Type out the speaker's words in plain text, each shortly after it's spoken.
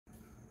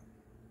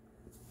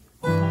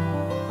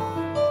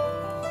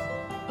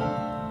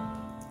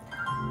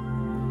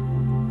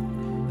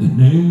The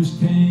news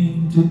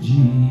came to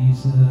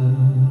Jesus,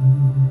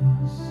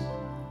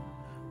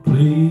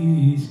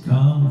 please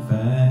come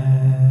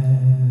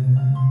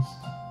fast.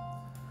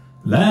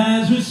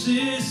 Lazarus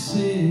is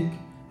sick,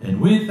 and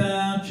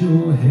without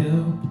your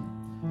help,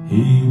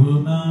 he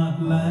will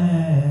not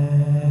last.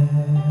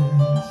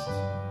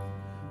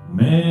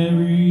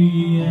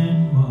 Mary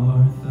and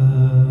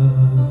Martha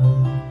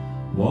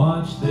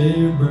watched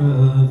their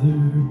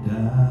brother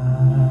die.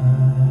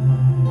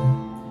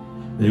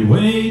 They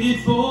waited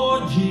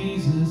for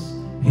Jesus,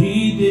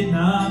 he did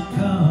not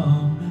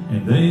come,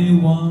 and they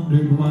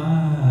wondered why.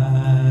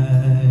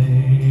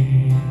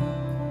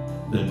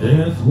 The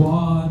death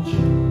watch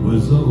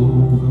was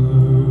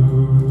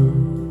over,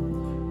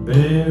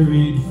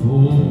 buried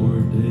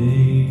 4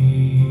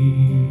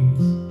 days.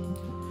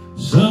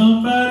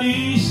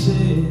 Somebody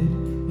said,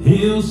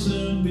 he'll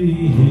soon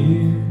be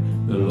here,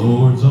 the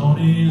Lord's on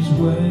his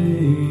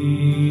way.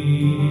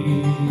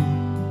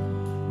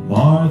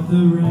 Martha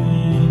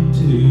ran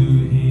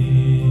to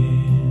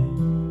him,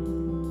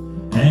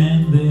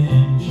 and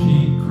then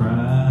she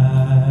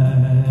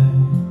cried,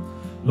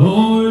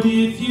 Lord,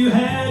 if you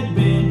had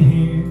been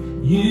here,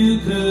 you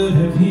could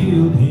have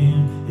healed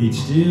him, he'd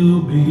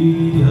still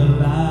be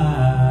alive.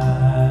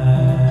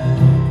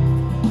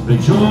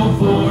 But you're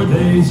 4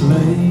 days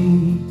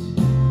late,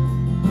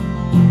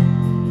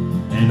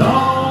 and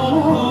all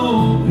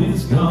hope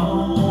is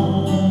gone.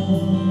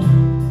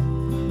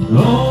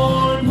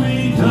 Lord,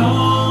 we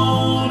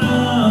don't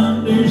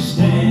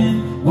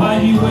understand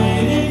why you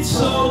waited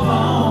so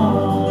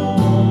long.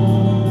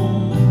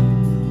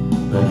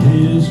 But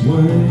his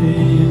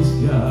way is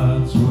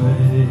God's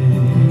way,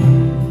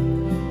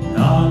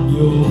 not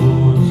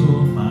yours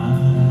or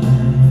mine.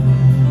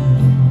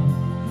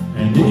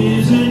 And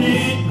isn't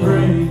it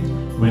great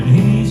when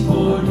he's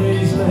 4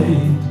 days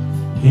late,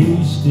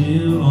 he's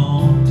still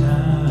on time.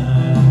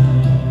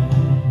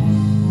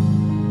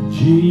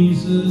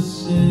 Jesus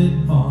said,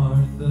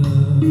 Martha,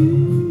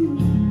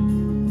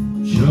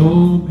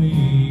 show me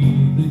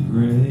the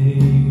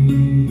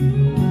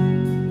grave.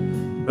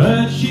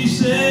 But she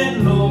said,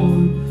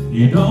 Lord,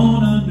 you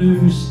don't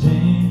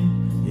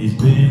understand, he's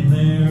been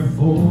there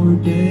 4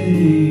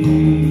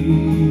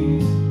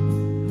 days.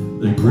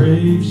 The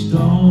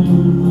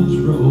gravestone was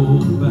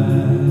rolled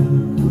back,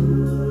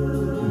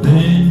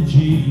 then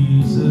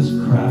Jesus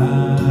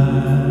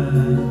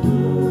cried,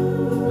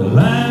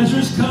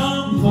 Lazarus,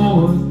 come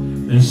forth.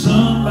 And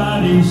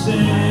somebody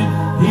said,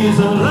 he's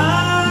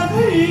alive,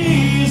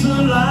 he's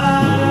alive.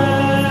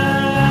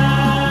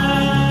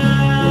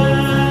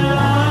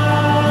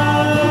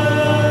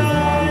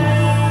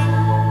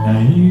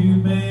 Now you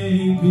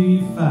may be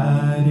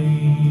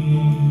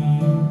fighting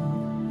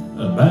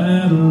a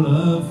battle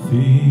of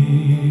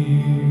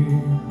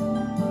fear.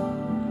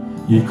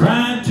 You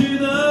cried to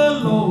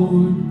the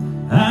Lord,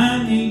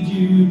 I need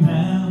you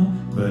now,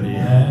 but he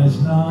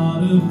has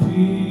not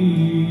appeared.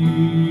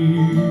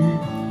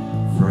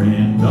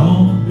 Friend,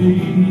 don't be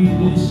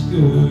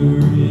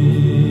discouraged,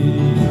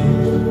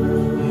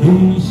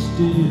 he's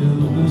still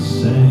the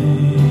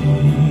same.